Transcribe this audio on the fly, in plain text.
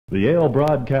The Yale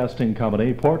Broadcasting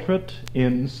Company Portrait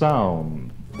in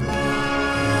Sound.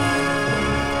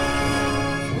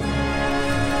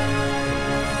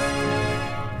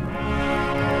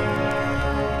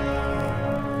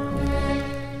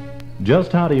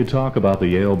 Just how do you talk about the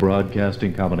Yale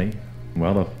Broadcasting Company?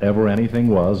 Well, if ever anything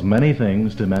was many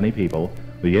things to many people,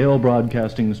 the Yale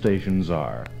Broadcasting stations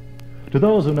are. To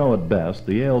those who know it best,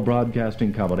 the Yale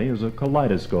Broadcasting Company is a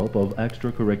kaleidoscope of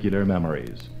extracurricular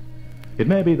memories. It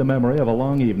may be the memory of a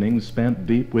long evening spent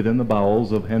deep within the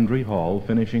bowels of Hendry Hall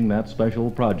finishing that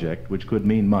special project which could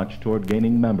mean much toward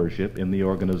gaining membership in the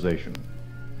organization.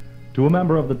 To a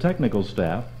member of the technical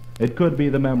staff, it could be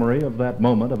the memory of that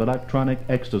moment of electronic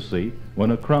ecstasy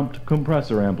when a crumped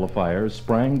compressor amplifier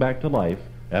sprang back to life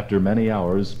after many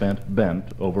hours spent bent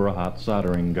over a hot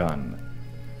soldering gun.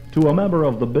 To a member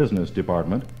of the business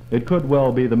department, it could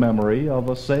well be the memory of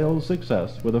a sales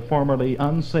success with a formerly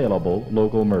unsaleable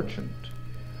local merchant.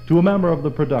 To a member of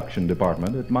the production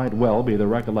department, it might well be the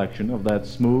recollection of that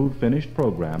smooth, finished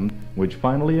program which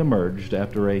finally emerged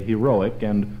after a heroic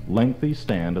and lengthy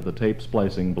stand at the tape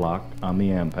splicing block on the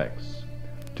Ampex.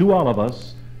 To all of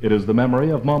us, it is the memory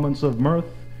of moments of mirth,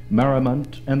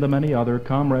 merriment, and the many other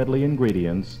comradely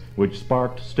ingredients which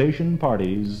sparked station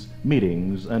parties,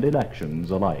 meetings, and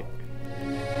elections alike.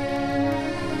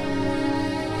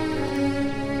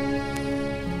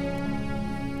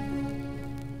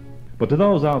 But to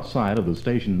those outside of the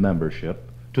station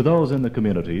membership, to those in the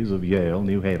communities of Yale,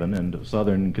 New Haven, and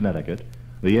Southern Connecticut,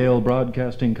 the Yale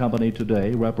Broadcasting Company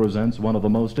today represents one of the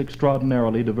most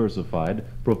extraordinarily diversified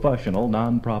professional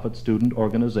nonprofit student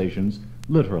organizations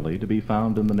literally to be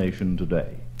found in the nation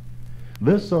today.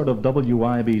 This sort of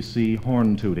WYBC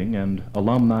horn-tooting and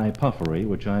alumni puffery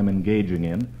which I'm engaging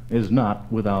in is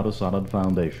not without a solid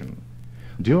foundation.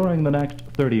 During the next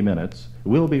 30 minutes,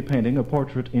 we'll be painting a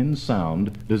portrait in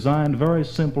sound designed very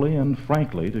simply and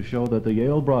frankly to show that the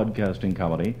Yale Broadcasting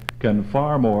Company can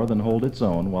far more than hold its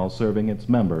own while serving its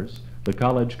members, the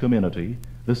college community,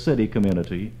 the city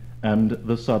community, and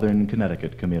the Southern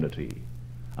Connecticut community.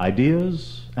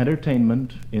 Ideas,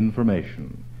 entertainment,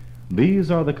 information. These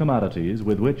are the commodities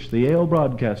with which the Yale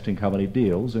Broadcasting Company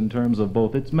deals in terms of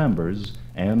both its members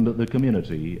and the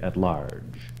community at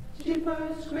large.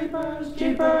 Jeepers, creepers,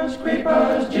 jeepers,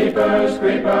 creepers, jeepers,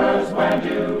 creepers, where'd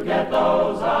you get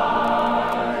those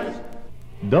eyes?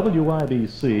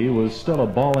 WYBC was still a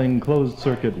bawling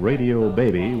closed-circuit radio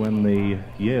baby when the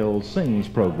Yale Sings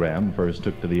program first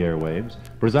took to the airwaves,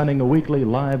 presenting a weekly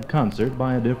live concert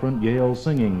by a different Yale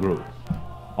singing group.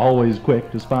 Always quick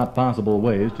to spot possible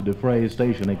ways to defray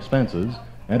station expenses,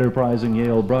 enterprising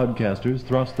Yale broadcasters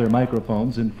thrust their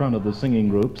microphones in front of the singing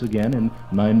groups again in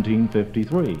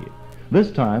 1953.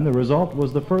 This time, the result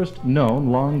was the first known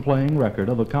long-playing record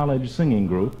of a college singing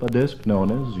group, a disc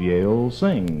known as Yale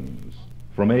Sings.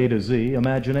 From A to Z,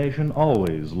 imagination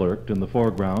always lurked in the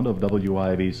foreground of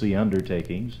WYBC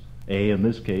undertakings. A, in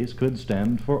this case, could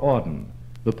stand for Auden,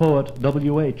 the poet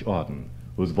W.H. Auden,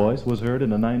 whose voice was heard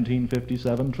in a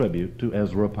 1957 tribute to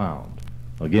Ezra Pound.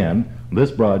 Again,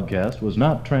 this broadcast was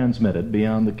not transmitted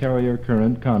beyond the carrier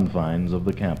current confines of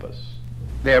the campus.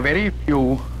 There are very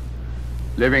few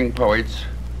living poets,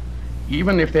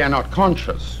 even if they are not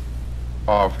conscious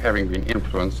of having been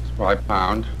influenced by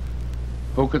Pound,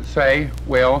 who could say,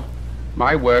 well,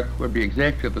 my work would be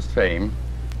exactly the same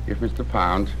if Mr.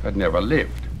 Pound had never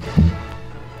lived.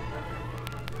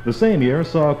 The same year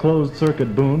saw a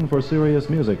closed-circuit boon for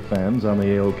serious music fans on the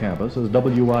Yale campus as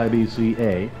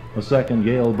WYBC-A, a second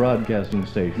Yale broadcasting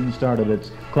station, started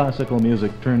its classical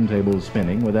music turntable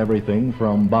spinning with everything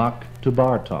from Bach to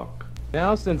Bartók.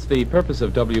 Now, since the purpose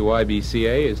of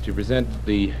WYBC-A is to present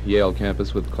the Yale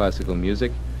campus with classical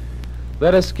music,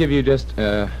 let us give you just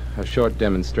a short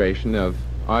demonstration of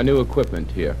our new equipment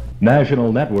here.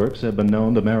 National networks have been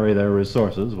known to marry their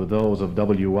resources with those of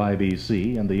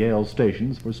WYBC and the Yale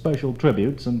stations for special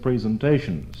tributes and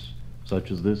presentations, such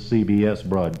as this CBS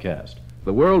broadcast.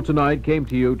 The World Tonight came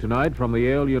to you tonight from the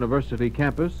Yale University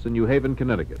campus in New Haven,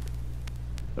 Connecticut.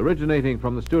 Originating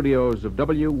from the studios of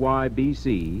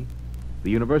WYBC,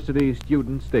 the university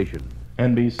student station.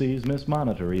 NBC's Miss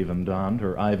Monitor even donned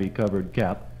her ivy-covered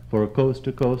cap for a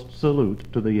coast-to-coast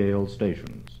salute to the Yale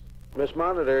stations. Miss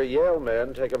Monitor, Yale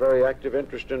men take a very active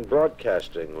interest in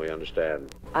broadcasting, we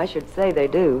understand. I should say they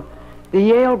do. The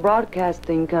Yale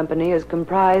Broadcasting Company is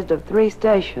comprised of 3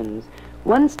 stations.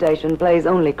 One station plays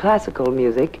only classical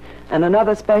music, and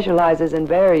another specializes in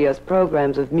various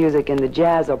programs of music in the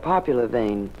jazz or popular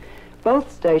vein.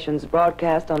 Both stations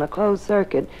broadcast on a closed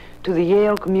circuit to the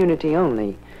Yale community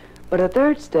only. But a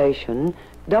third station,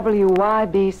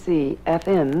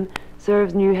 WYBC-FM,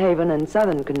 serves New Haven and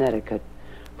Southern Connecticut.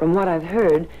 From what I've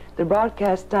heard, the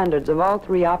broadcast standards of all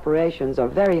three operations are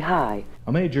very high.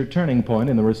 A major turning point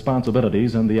in the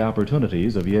responsibilities and the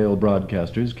opportunities of Yale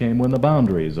broadcasters came when the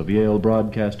boundaries of Yale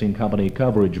Broadcasting Company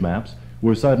coverage maps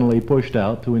were suddenly pushed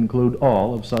out to include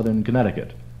all of southern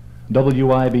Connecticut.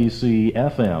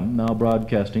 WYBC-FM, now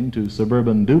broadcasting to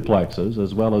suburban duplexes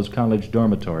as well as college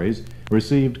dormitories,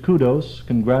 received kudos,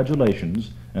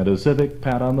 congratulations, and a civic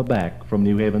pat on the back from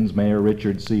New Haven's Mayor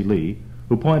Richard C. Lee,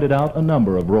 who pointed out a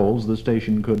number of roles the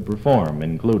station could perform,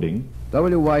 including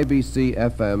WYBC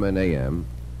FM and AM,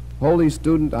 wholly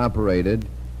student-operated,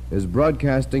 is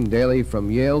broadcasting daily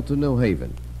from Yale to New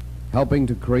Haven, helping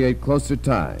to create closer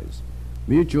ties,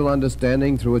 mutual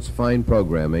understanding through its fine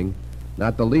programming,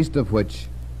 not the least of which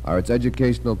are its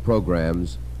educational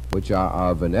programs, which are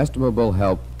of inestimable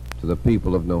help to the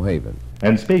people of New Haven.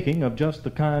 And speaking of just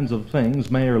the kinds of things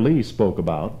Mayor Lee spoke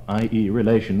about, i.e.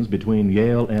 relations between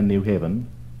Yale and New Haven,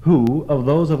 who of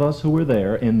those of us who were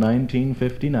there in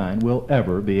 1959 will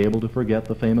ever be able to forget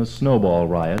the famous snowball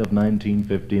riot of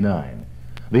 1959?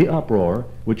 The uproar,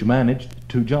 which managed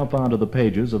to jump onto the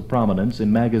pages of prominence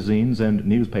in magazines and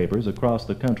newspapers across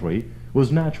the country,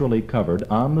 was naturally covered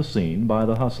on the scene by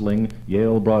the hustling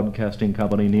Yale Broadcasting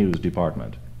Company News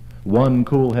Department. One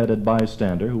cool-headed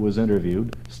bystander who was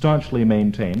interviewed staunchly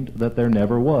maintained that there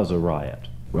never was a riot.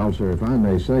 Well, sir, if I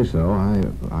may say so,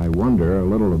 I wonder a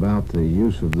little about the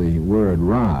use of the word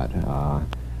riot.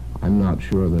 I'm not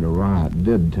sure that a riot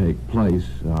did take place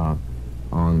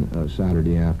on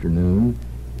Saturday afternoon.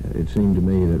 It seemed to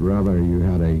me that rather you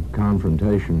had a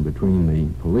confrontation between the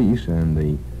police and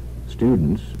the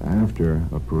students after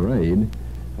a parade,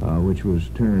 which was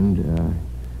turned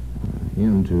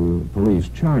into police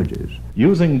charges.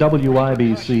 Using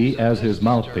WYBC as his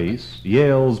mouthpiece,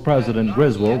 Yale's President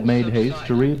Griswold made haste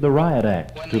to read the Riot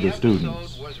Act to the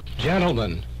students.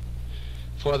 Gentlemen,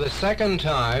 for the second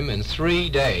time in 3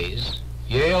 days,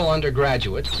 Yale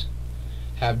undergraduates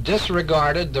have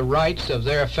disregarded the rights of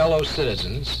their fellow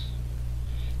citizens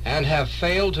and have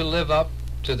failed to live up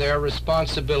to their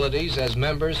responsibilities as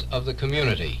members of the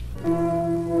community.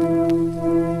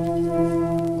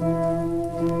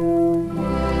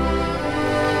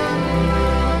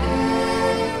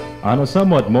 On a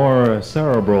somewhat more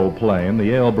cerebral plane, the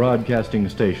Yale broadcasting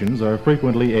stations are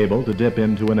frequently able to dip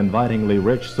into an invitingly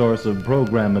rich source of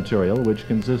program material which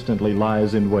consistently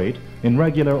lies in wait in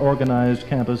regular organized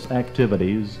campus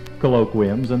activities,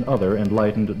 colloquiums, and other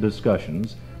enlightened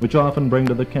discussions, which often bring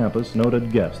to the campus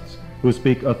noted guests who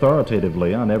speak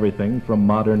authoritatively on everything from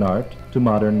modern art to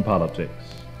modern politics.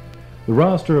 The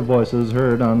roster of voices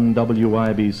heard on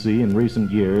WYBC in recent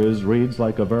years reads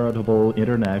like a veritable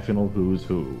international who's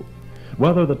who.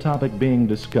 Whether the topic being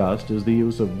discussed is the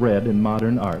use of red in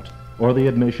modern art or the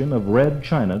admission of red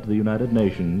China to the United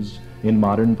Nations in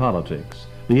modern politics,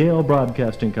 the Yale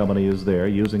Broadcasting Company is there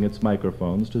using its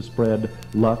microphones to spread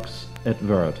lux et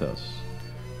veritas.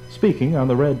 Speaking on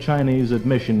the red Chinese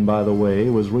admission, by the way,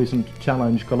 was recent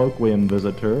Challenge Colloquium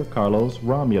visitor Carlos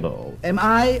Romulo. Am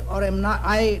I or am not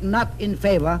I not in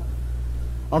favor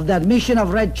of the admission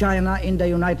of Red China in the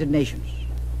United Nations?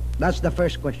 That's the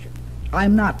first question.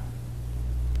 I'm not.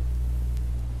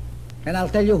 And I'll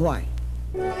tell you why.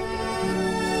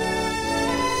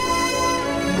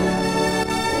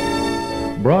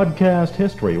 Broadcast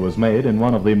history was made in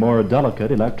one of the more delicate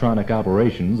electronic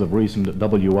operations of recent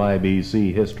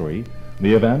WYBC history.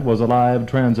 The event was a live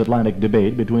transatlantic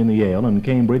debate between the Yale and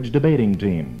Cambridge debating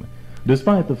team.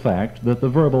 Despite the fact that the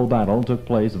verbal battle took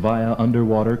place via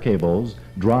underwater cables,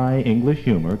 dry English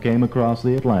humor came across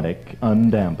the Atlantic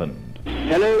undampened.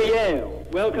 Hello, Yale.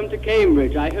 Welcome to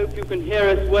Cambridge. I hope you can hear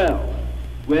us well.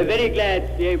 We're very glad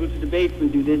to be able to debate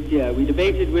with you this year. We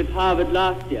debated with Harvard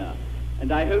last year,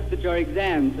 and I hope that your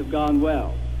exams have gone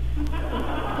well.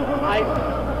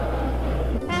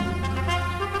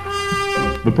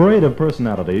 The parade of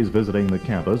personalities visiting the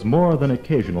campus more than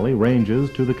occasionally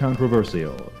ranges to the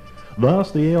controversial.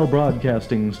 Thus, the Yale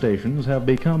broadcasting stations have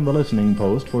become the listening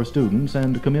post for students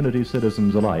and community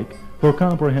citizens alike for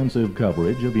comprehensive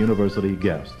coverage of university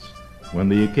guests. When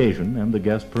the occasion and the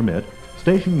guest permit,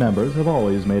 station members have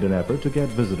always made an effort to get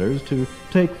visitors to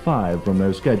take 5 from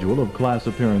their schedule of class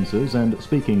appearances and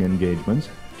speaking engagements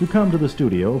to come to the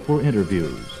studio for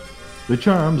interviews. The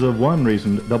charms of one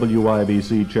recent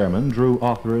WYBC chairman drew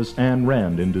authoress Anne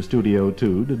Rand into Studio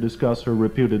 2 to discuss her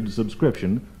reputed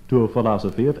subscription to a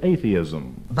philosophy of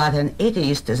atheism. But an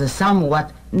atheist is a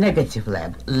somewhat negative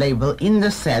label in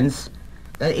the sense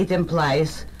that it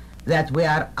implies that we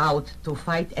are out to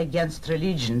fight against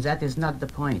religion. That is not the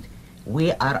point.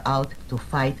 We are out to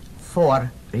fight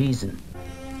for reason.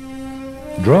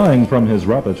 Drawing from his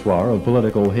repertoire of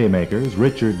political haymakers,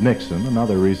 Richard Nixon,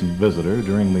 another recent visitor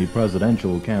during the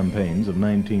presidential campaigns of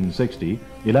 1960,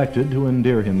 elected to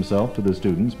endear himself to the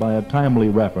students by a timely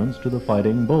reference to the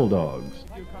Fighting Bulldogs.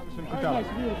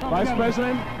 Vice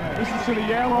President, this is to the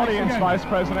Yale audience, Vice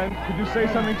President. Could you say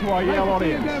something to our Yale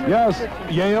audience? Yes,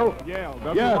 Yale. Yale,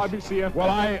 WYBC. Yes. Well,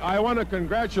 I want to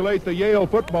congratulate the Yale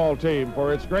football team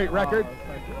for its great record,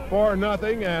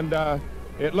 4-0, and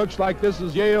it looks like this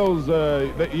is Yale's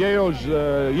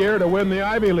year to win the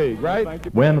Ivy League,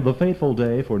 right? When the fateful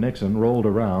day for Nixon rolled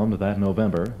around that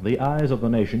November, the eyes of the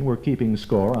nation were keeping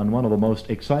score on one of the most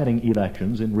exciting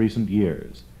elections in recent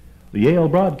years. The Yale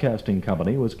Broadcasting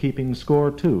Company was keeping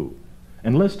score too,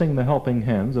 enlisting the helping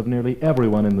hands of nearly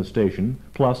everyone in the station,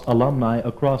 plus alumni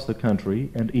across the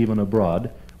country and even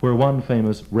abroad, where one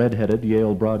famous red-headed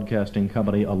Yale Broadcasting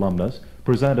Company alumnus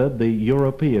presented the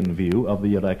European view of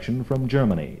the election from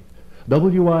Germany.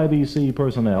 WYBC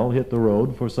personnel hit the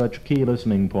road for such key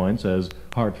listening points as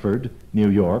Hartford, New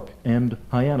York, and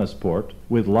Hyannisport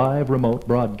with live remote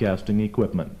broadcasting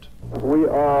equipment. We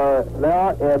are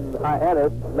now in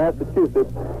Hyannis,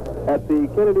 Massachusetts, at the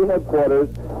Kennedy headquarters,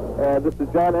 and this is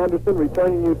John Anderson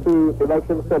returning you to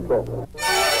Election Central.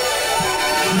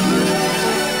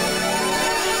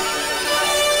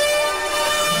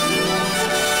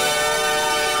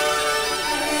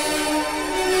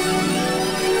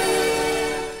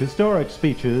 Historic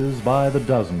speeches by the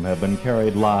dozen have been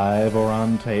carried live or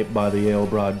on tape by the Yale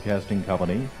Broadcasting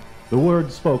Company. The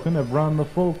words spoken have run the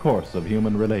full course of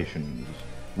human relations.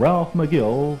 Ralph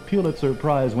McGill, Pulitzer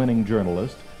Prize-winning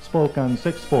journalist, spoke on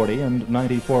 640 and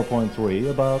 94.3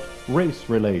 about race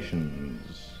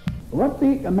relations. What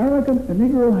the American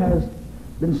Negro has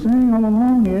been saying all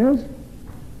along is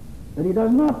that he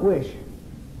does not wish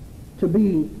to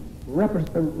be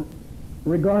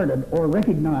regarded or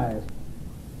recognized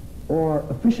or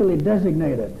officially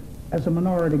designated as a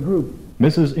minority group.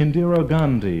 Mrs. Indira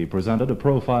Gandhi presented a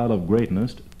profile of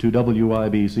greatness to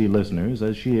WYBC listeners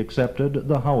as she accepted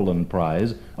the Howland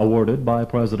Prize awarded by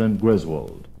President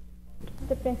Griswold.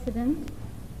 Mr. President,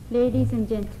 ladies and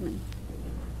gentlemen,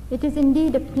 it is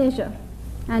indeed a pleasure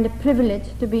and a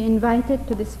privilege to be invited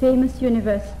to this famous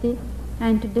university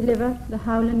and to deliver the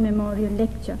Howland Memorial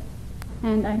Lecture,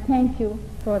 and I thank you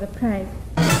for the prize.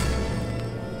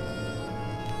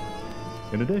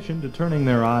 In addition to turning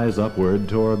their eyes upward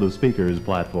toward the speaker's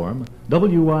platform,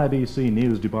 WYBC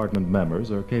News Department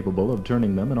members are capable of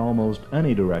turning them in almost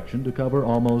any direction to cover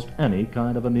almost any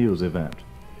kind of a news event.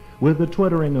 With the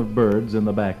twittering of birds in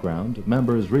the background,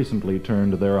 members recently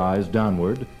turned their eyes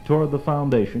downward toward the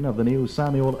foundation of the new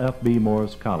Samuel F.B.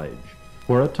 Morse College,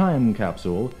 where a time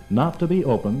capsule not to be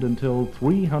opened until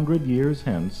 300 years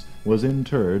hence was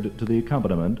interred to the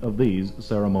accompaniment of these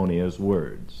ceremonious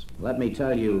words. Let me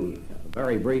tell you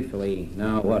very briefly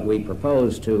now what we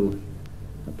propose to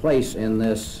place in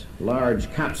this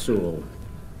large capsule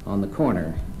on the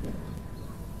corner.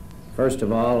 First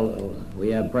of all,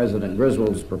 we have President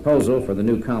Griswold's proposal for the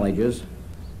new colleges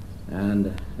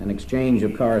and an exchange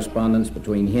of correspondence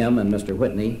between him and Mr.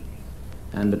 Whitney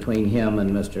and between him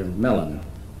and Mr. Mellon.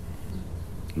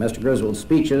 Mr. Griswold's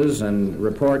speeches and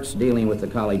reports dealing with the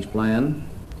college plan,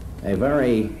 a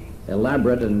very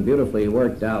elaborate and beautifully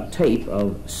worked out tape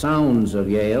of sounds of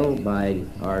Yale by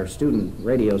our student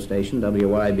radio station,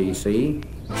 WYBC.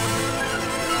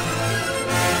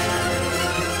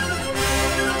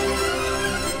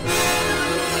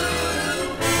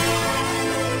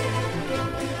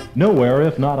 Nowhere,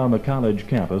 if not on the college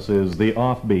campus, is the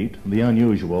offbeat, the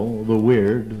unusual, the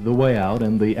weird, the way out,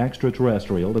 and the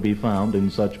extraterrestrial to be found in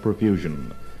such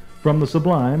profusion. From the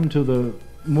sublime to the,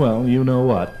 well, you know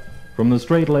what. From the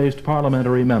straight-laced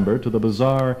parliamentary member to the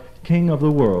bizarre king of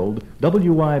the world,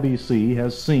 WYBC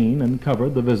has seen and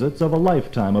covered the visits of a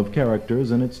lifetime of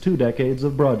characters in its 2 decades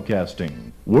of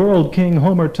broadcasting. World King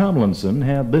Homer Tomlinson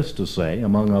had this to say,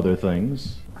 among other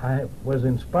things. I was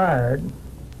inspired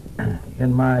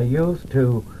in my youth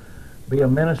to be a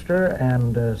minister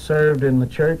and served in the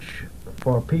church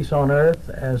for peace on earth,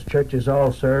 as churches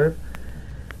all serve.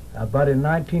 But in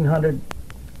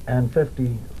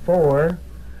 1954,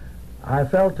 I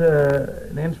felt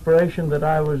an inspiration that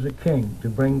I was a king to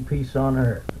bring peace on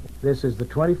earth. This is the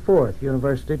 24th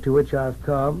university to which I've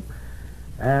come,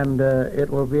 and it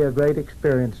will be a great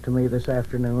experience to me this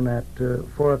afternoon at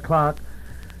 4 o'clock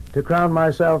to crown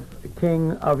myself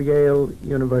King of Yale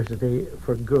University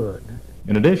for good.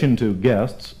 In addition to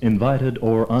guests, invited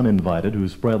or uninvited, who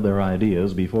spread their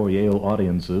ideas before Yale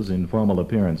audiences in formal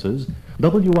appearances,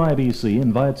 WYBC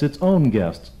invites its own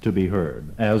guests to be heard,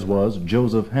 as was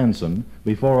Joseph Henson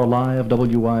before a live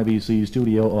WYBC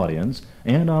studio audience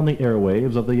and on the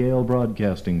airwaves of the Yale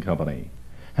Broadcasting Company.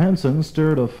 Henson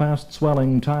stirred a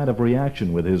fast-swelling tide of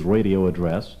reaction with his radio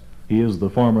address. He is the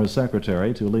former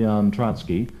secretary to Leon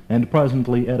Trotsky and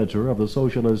presently editor of the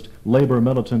socialist labor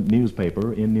militant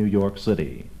newspaper in New York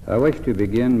City. I wish to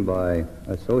begin by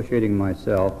associating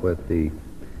myself with the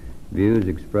views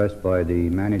expressed by the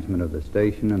management of the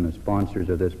station and the sponsors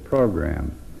of this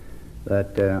program.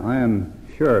 That I am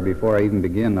sure, before I even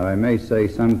begin, that I may say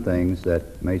some things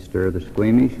that may stir the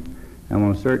squeamish and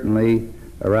will certainly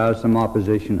arouse some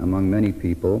opposition among many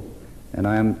people. And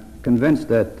I am convinced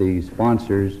that the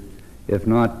sponsors, if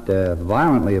not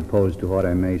violently opposed to what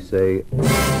I may say.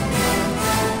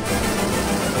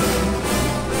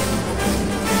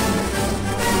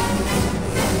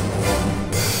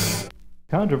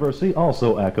 Controversy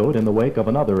also echoed in the wake of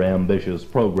another ambitious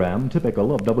program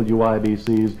typical of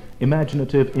WYBC's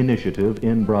imaginative initiative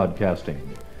in broadcasting.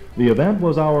 The event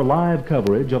was our live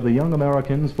coverage of the Young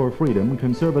Americans for Freedom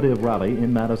conservative rally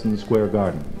in Madison Square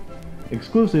Garden.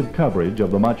 Exclusive coverage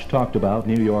of the much-talked-about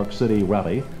New York City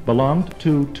rally belonged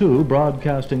to two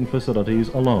broadcasting facilities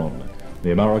alone,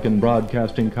 the American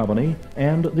Broadcasting Company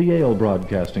and the Yale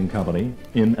Broadcasting Company,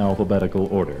 in alphabetical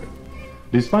order.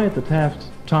 Despite the task's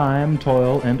time,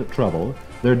 toil, and trouble,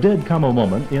 there did come a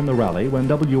moment in the rally when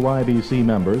WYBC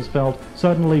members felt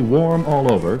suddenly warm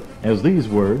all over as these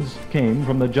words came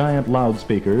from the giant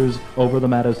loudspeakers over the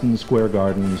Madison Square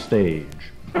Garden stage.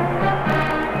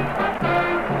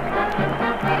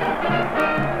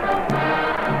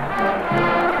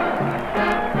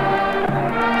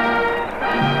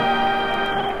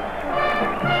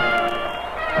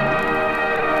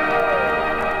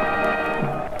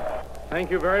 Thank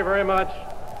you very, very much,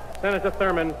 Senator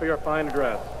Thurman, for your fine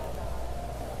address.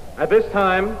 At this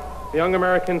time, the Young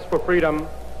Americans for Freedom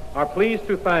are pleased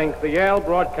to thank the Yale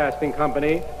Broadcasting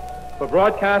Company for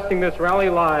broadcasting this rally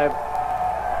live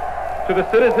to the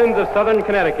citizens of Southern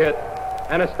Connecticut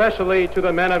and especially to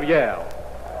the men of Yale.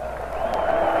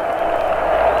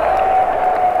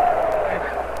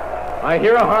 I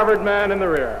hear a Harvard man in the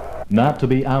rear. Not to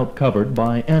be out-covered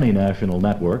by any national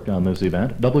network on this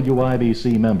event,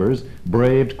 WYBC members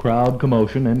braved crowd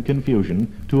commotion and confusion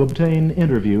to obtain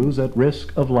interviews at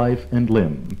risk of life and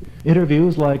limb.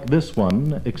 Interviews like this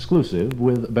one, exclusive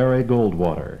with Barry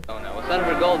Goldwater. Oh, no. Well,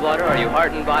 Senator Goldwater, are you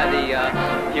heartened by the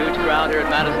huge crowd here at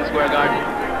Madison Square Garden?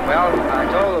 Well, I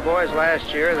told the boys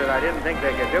last year that I didn't think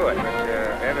they could do it,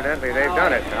 but evidently they've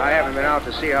done it. I haven't been out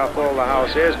to see how full the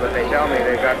house is, but they tell me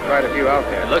they've got quite a few out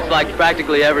there. It looks like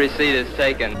practically every seat is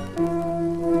taken.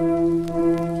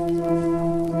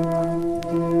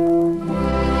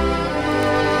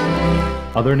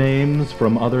 Other names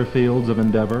from other fields of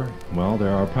endeavor? Well,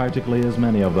 there are practically as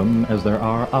many of them as there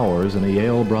are hours in a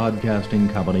Yale Broadcasting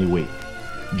Company week.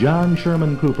 John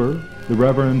Sherman Cooper, the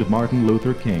Reverend Martin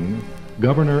Luther King,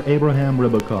 Governor Abraham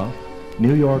Ribicoff,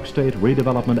 New York State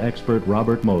redevelopment expert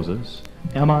Robert Moses,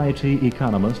 MIT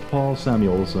economist Paul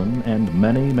Samuelson, and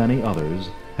many, many others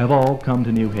have all come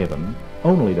to New Haven,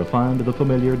 only to find the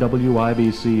familiar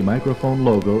WYBC microphone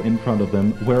logo in front of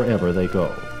them wherever they go.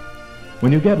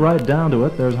 When you get right down to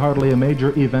it, there's hardly a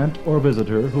major event or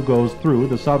visitor who goes through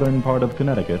the southern part of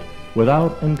Connecticut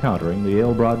without encountering the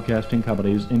Yale Broadcasting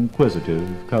Company's inquisitive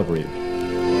coverage.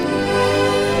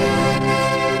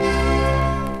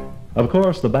 Of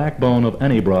course, the backbone of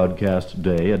any broadcast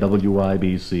day at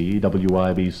WYBC,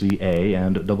 WYBC-A,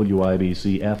 and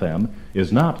WYBC-FM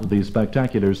is not the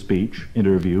spectacular speech,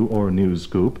 interview, or news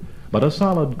scoop, but a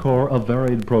solid core of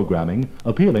varied programming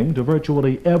appealing to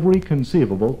virtually every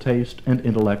conceivable taste and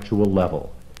intellectual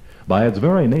level. By its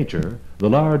very nature, the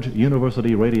large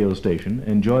university radio station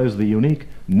enjoys the unique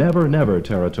never-never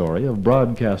territory of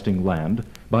broadcasting land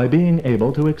by being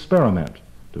able to experiment,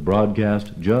 to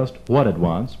broadcast just what it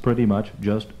wants, pretty much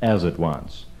just as it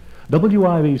wants.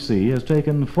 WYBC has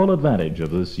taken full advantage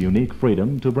of this unique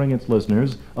freedom to bring its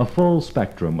listeners a full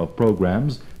spectrum of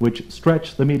programs which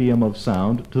stretch the medium of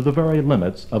sound to the very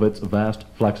limits of its vast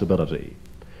flexibility.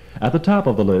 At the top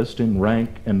of the list in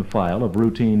rank and file of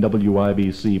routine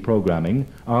WYBC programming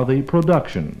are the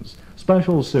Productions,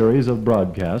 special series of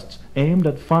broadcasts aimed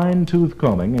at fine-tooth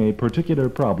combing a particular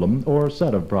problem or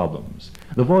set of problems.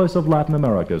 The Voice of Latin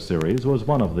America series was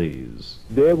one of these.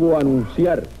 Debo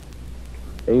anunciar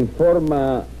en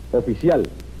forma oficial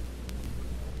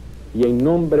y en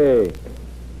nombre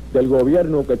del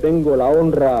gobierno que tengo la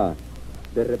honra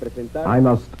de representar. I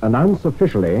must announce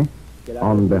officially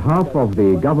On behalf of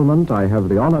the government, I have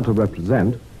the honor to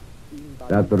represent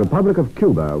that the Republic of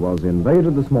Cuba was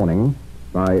invaded this morning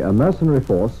by a mercenary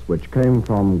force which came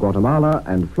from Guatemala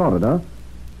and Florida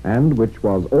and which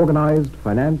was organized,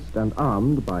 financed, and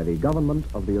armed by the government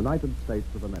of the United States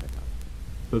of America.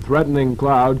 The Threatening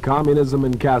Cloud, Communism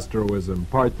and Castroism,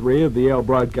 Part 3 of the Yale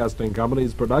Broadcasting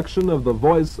Company's production of The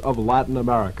Voice of Latin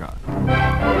America.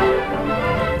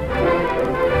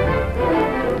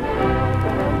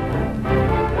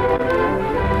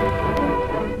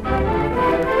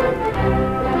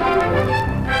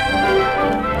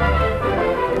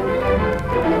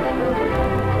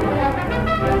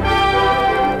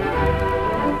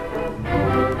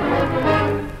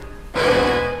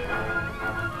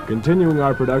 Continuing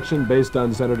our production based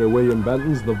on Senator William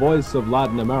Benton's The Voice of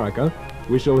Latin America,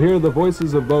 we shall hear the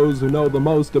voices of those who know the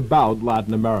most about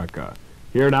Latin America.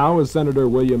 Here now is Senator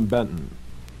William Benton.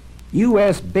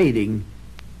 U.S. baiting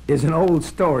is an old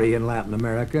story in Latin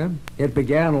America. It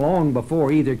began long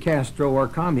before either Castro or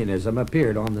communism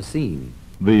appeared on the scene.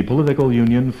 The Political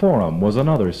Union Forum was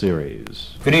another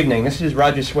series. Good evening. This is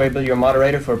Roger Swabel, your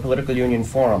moderator for Political Union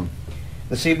Forum.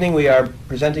 This evening we are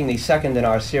presenting the second in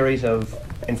our series of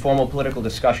informal political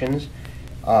discussions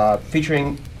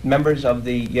featuring members of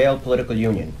the Yale Political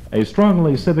Union. A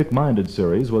strongly civic-minded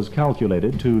series was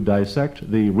calculated to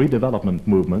dissect the redevelopment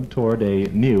movement toward a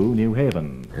new New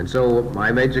Haven. And so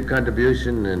my major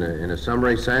contribution in a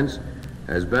summary sense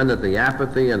has been that the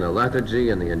apathy and the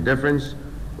lethargy and the indifference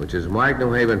which has marked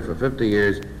New Haven for 50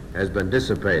 years has been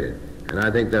dissipated. And I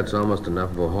think that's almost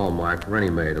enough of a hallmark for any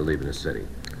mayor to leave in the city.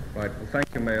 Right. Well,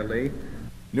 thank you, Mayor Lee.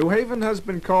 New Haven has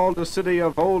been called a city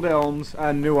of old elms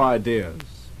and new ideas.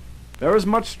 There is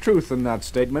much truth in that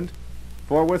statement,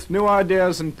 for with new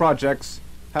ideas and projects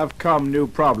have come new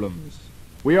problems.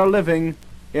 We are living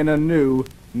in a new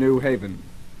New Haven.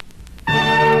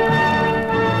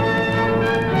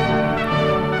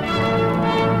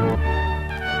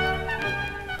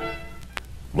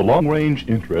 The long-range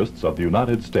interests of the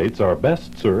United States are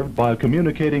best served by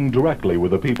communicating directly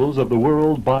with the peoples of the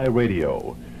world by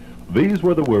radio. These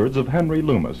were the words of Henry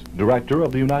Loomis, director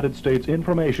of the United States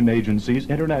Information Agency's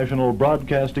International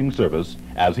Broadcasting Service,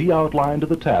 as he outlined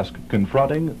the task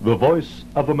confronting the Voice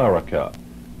of America.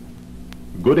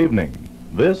 Good evening.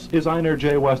 This is Einar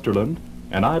J. Westerlund,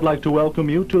 and I'd like to welcome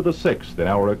you to the sixth in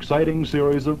our exciting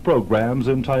series of programs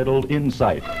entitled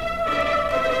Insight.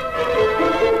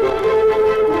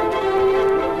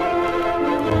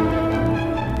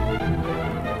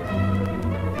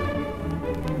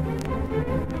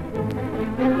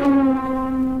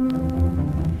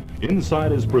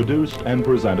 Insight is produced and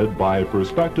presented by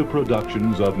Perspective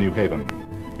Productions of New Haven.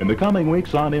 In the coming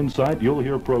weeks on Insight, you'll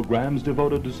hear programs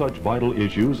devoted to such vital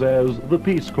issues as the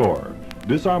Peace Corps,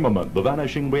 disarmament, the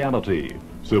vanishing reality,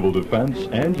 civil defense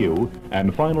and you,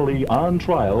 and finally, On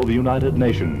Trial, the United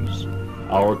Nations.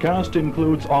 Our cast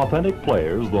includes authentic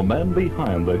players, the men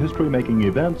behind the history-making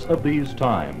events of these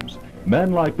times.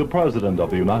 Men like the President of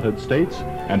the United States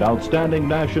and outstanding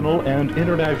national and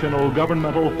international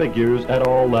governmental figures at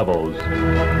all levels.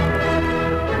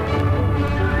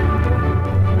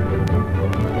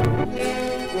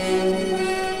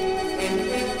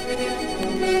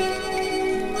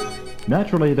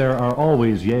 Naturally, there are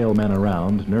always Yale men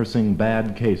around nursing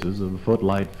bad cases of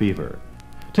footlight fever.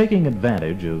 Taking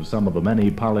advantage of some of the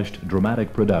many polished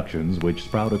dramatic productions which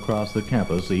sprout across the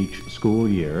campus each school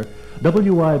year,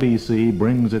 WYBC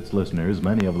brings its listeners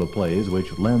many of the plays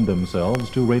which lend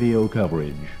themselves to radio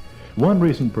coverage. One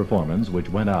recent performance which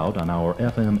went out on our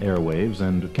FM airwaves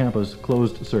and campus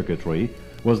closed circuitry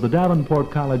was the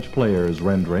Davenport College Players'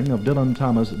 rendering of Dylan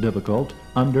Thomas' difficult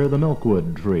Under the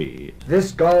Milkwood Tree.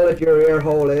 This gull at your ear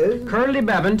hole is? Curly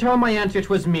Bevan, tell my auntie it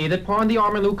was me that pawned the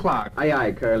Armaloo clock. Aye,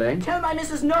 aye, Curly. Tell my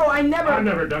missus no, I never... I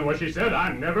never done what she said,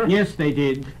 I never. Yes, they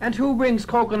did. And who brings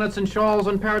coconuts and shawls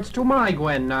and parrots to my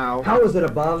Gwen now? How is it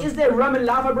above? Is there rum and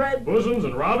lava bread? Bosoms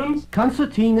and robins?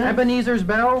 Concertina. Ebenezer's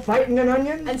bell. Fighting and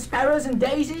onions? And sparrows and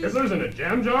daisies? Fiddlers in a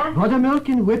jam jar? Buttermilk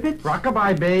and whippets.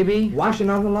 Rockabye, baby. Washing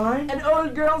on the line? And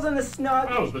old girls in the snug?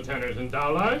 How's the tenors and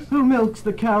dowlies? Who milks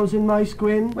the cows in my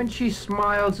Gwen? When she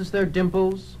smiles, is there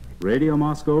dimples? Radio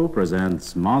Moscow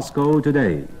presents Moscow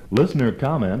Today. Listener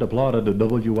comment applauded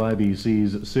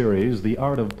WYBC's series The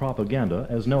Art of Propaganda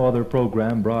as no other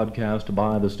program broadcast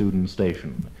by the student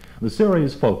station. The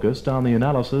series focused on the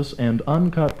analysis and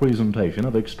uncut presentation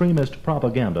of extremist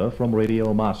propaganda from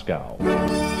Radio Moscow.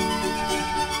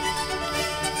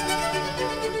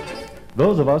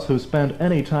 Those of us who spent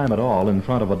any time at all in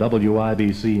front of a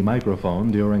WYBC microphone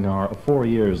during our 4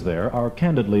 years there are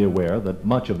candidly aware that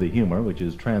much of the humor which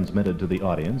is transmitted to the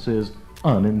audience is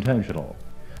unintentional.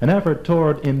 An effort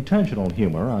toward intentional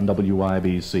humor on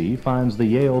WYBC finds the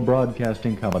Yale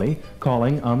Broadcasting Company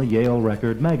calling on the Yale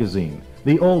Record magazine,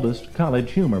 the oldest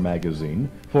college humor magazine,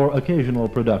 for occasional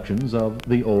productions of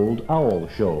the Old Owl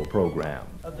Show program.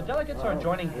 The delegates are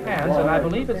joining hands, and I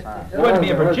believe it's going to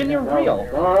be a Virginia reel.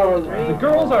 The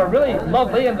girls are really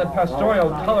lovely in the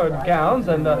pastoral-colored gowns,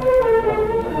 and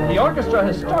the orchestra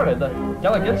has started. The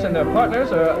delegates and their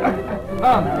partners are...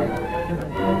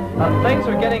 things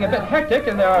are getting a bit hectic,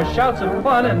 and there are shouts of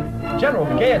fun and general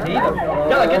gaiety. The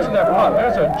delegates and their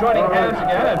partners are joining hands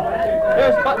again, and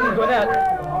there's Button Gwinnett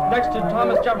next to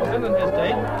Thomas Jefferson in his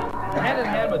day, hand in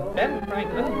hand with Ben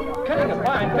Franklin, cutting a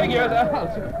fine figure.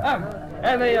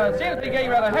 And they seem to be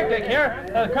getting rather hectic here.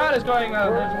 The crowd is going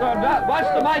watch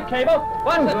the mic cable,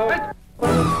 watch it.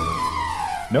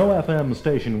 No FM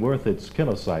station worth its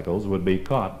kilocycles would be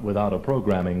caught without a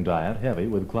programming diet heavy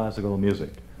with classical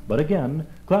music. But again,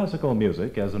 classical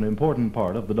music, as an important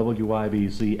part of the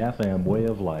WYBC FM way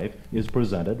of life, is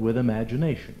presented with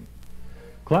imagination.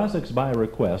 Classics by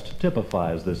Request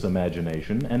typifies this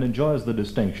imagination and enjoys the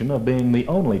distinction of being the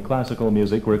only classical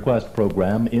music request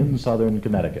program in southern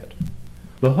Connecticut.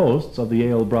 The hosts of the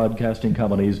Yale Broadcasting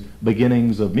Company's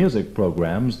Beginnings of Music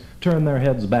programs turn their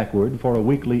heads backward for a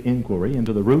weekly inquiry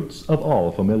into the roots of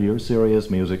all familiar serious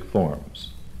music forms.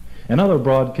 Another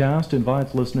broadcast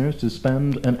invites listeners to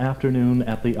spend an afternoon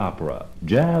at the opera.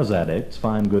 Jazz addicts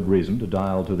find good reason to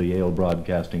dial to the Yale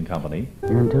Broadcasting Company.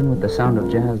 You're in tune with the sound of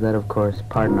jazz, that of course,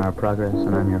 Pardon Our Progress,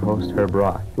 and I'm your host, Herb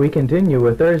Roth. We continue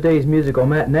with Thursday's musical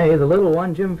matinee, the little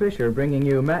one, Jim Fisher, bringing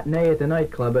you Matinee at the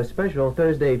Nightclub, a special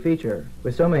Thursday feature.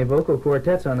 With so many vocal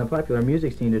quartets on the popular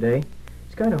music scene today,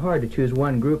 it's kind of hard to choose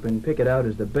one group and pick it out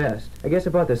as the best. I guess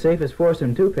about the safest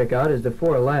foursome to pick out is the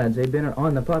Four Lads. They've been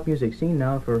on the pop music scene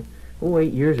now for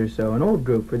 8 years or so, an old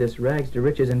group for this rags to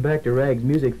riches and back to rags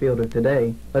music field of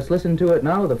today. Let's listen to it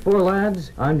now, the Four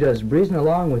Lads. I'm just breezing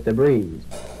along with the breeze.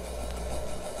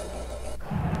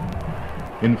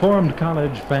 Informed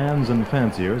college fans and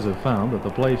fanciers have found that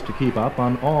the place to keep up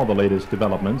on all the latest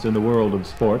developments in the world of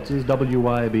sports is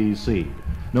WYBC.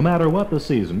 No matter what the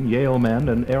season, Yale men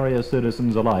and area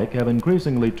citizens alike have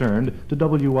increasingly turned to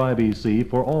WYBC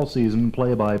for all-season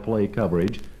play-by-play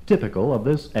coverage, typical of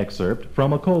this excerpt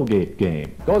from a Colgate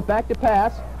game. Goes back to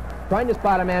pass, trying to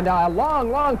spot a man down. A long,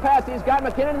 long pass. He's got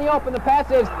McKinnon in the open. The pass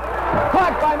is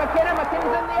caught by McKinnon.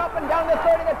 McKinnon's in the open, down the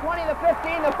 30, the 20, the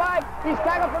 15, the 5. He's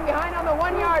tackled from behind on the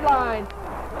 1-yard line.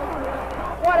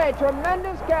 What a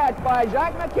tremendous catch by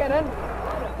Jacques McKinnon,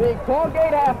 the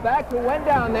Colgate halfback who went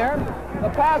down there. The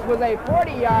pass was a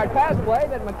 40-yard pass play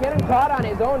that McKinnon caught on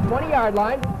his own 20-yard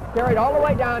line, carried all the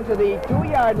way down to the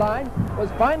 2-yard line,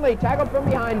 was finally tackled from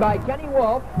behind by Kenny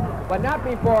Wolf, but not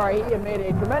before he had made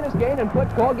a tremendous gain and put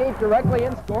Colgate directly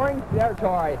in scoring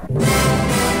territory.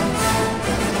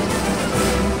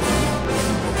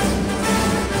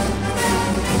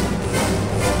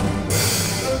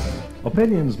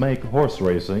 Opinions make horse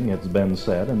racing, it's been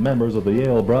said, and members of the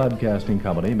Yale Broadcasting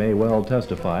Company may well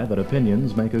testify that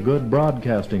opinions make a good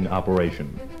broadcasting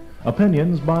operation.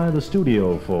 Opinions by the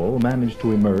studio full manage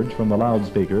to emerge from the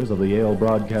loudspeakers of the Yale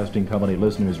Broadcasting Company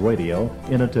listeners' radio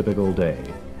in a typical day.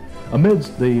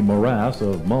 Amidst the morass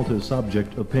of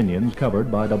multi-subject opinions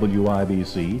covered by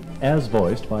WYBC, as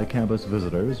voiced by campus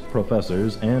visitors,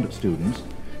 professors, and students,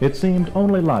 it seemed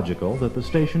only logical that the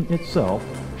station itself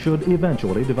should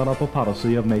eventually develop a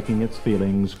policy of making its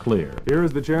feelings clear. Here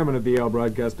is the chairman of the Yale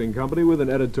Broadcasting Company with an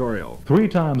editorial. 3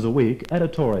 times a week,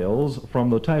 editorials from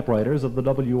the typewriters of the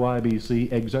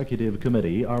WYBC Executive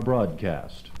Committee are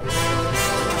broadcast.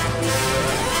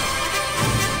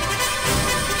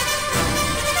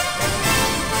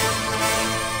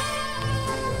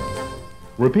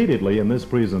 Repeatedly in this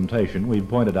presentation, we've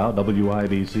pointed out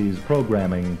WYBC's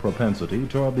programming propensity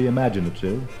toward the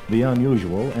imaginative, the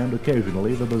unusual, and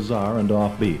occasionally the bizarre and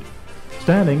offbeat.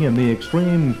 Standing in the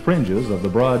extreme fringes of the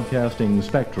broadcasting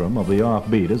spectrum of the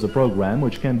offbeat is a program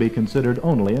which can be considered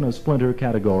only in a splinter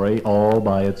category all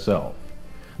by itself.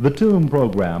 The Tomb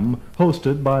program,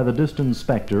 hosted by the distant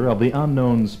specter of the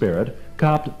unknown spirit,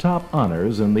 copped top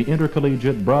honors in the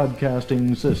Intercollegiate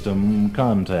Broadcasting System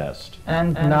contest.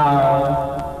 And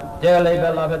now, dearly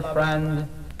beloved friend,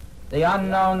 the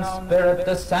unknown spirit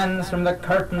descends from the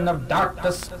curtain of dark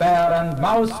despair and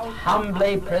most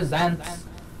humbly presents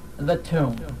the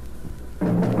tomb.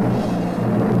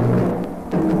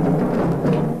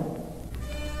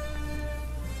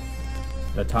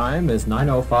 The time is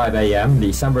 9:05 a.m.,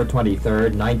 December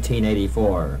 23rd,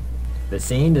 1984. The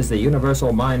scene is the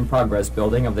Universal Mind Progress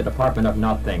Building of the Department of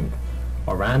Nothing,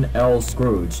 Oran L.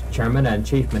 Scrooge, chairman and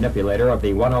chief manipulator of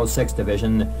the 106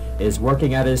 Division, is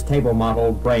working at his table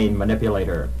model brain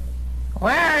manipulator.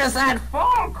 Where is that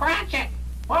fool Cratchit?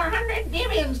 400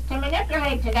 divisions to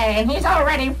manipulate today, and he's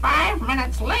already 5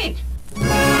 minutes late.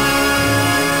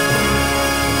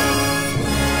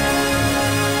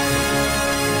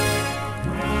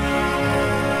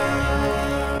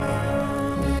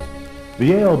 The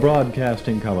Yale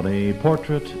Broadcasting Company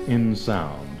Portrait in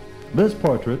Sound. This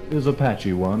portrait is a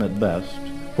patchy one at best,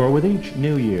 for with each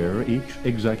new year, each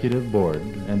executive board,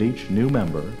 and each new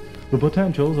member, the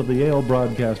potentials of the Yale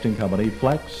Broadcasting Company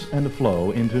flex and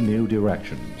flow into new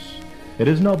directions. It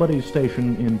is nobody's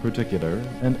station in particular,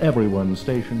 and everyone's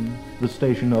station, the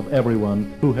station of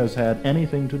everyone who has had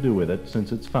anything to do with it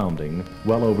since its founding,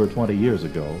 well over 20 years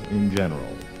ago, in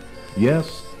general.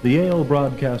 Yes, the Yale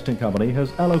Broadcasting Company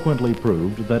has eloquently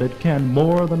proved that it can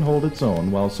more than hold its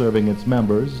own while serving its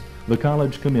members, the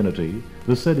college community,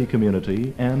 the city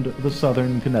community, and the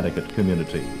Southern Connecticut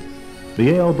community. The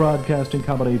Yale Broadcasting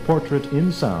Company Portrait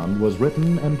in Sound was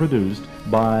written and produced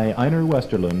by Einar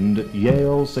Westerlund,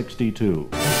 Yale 62.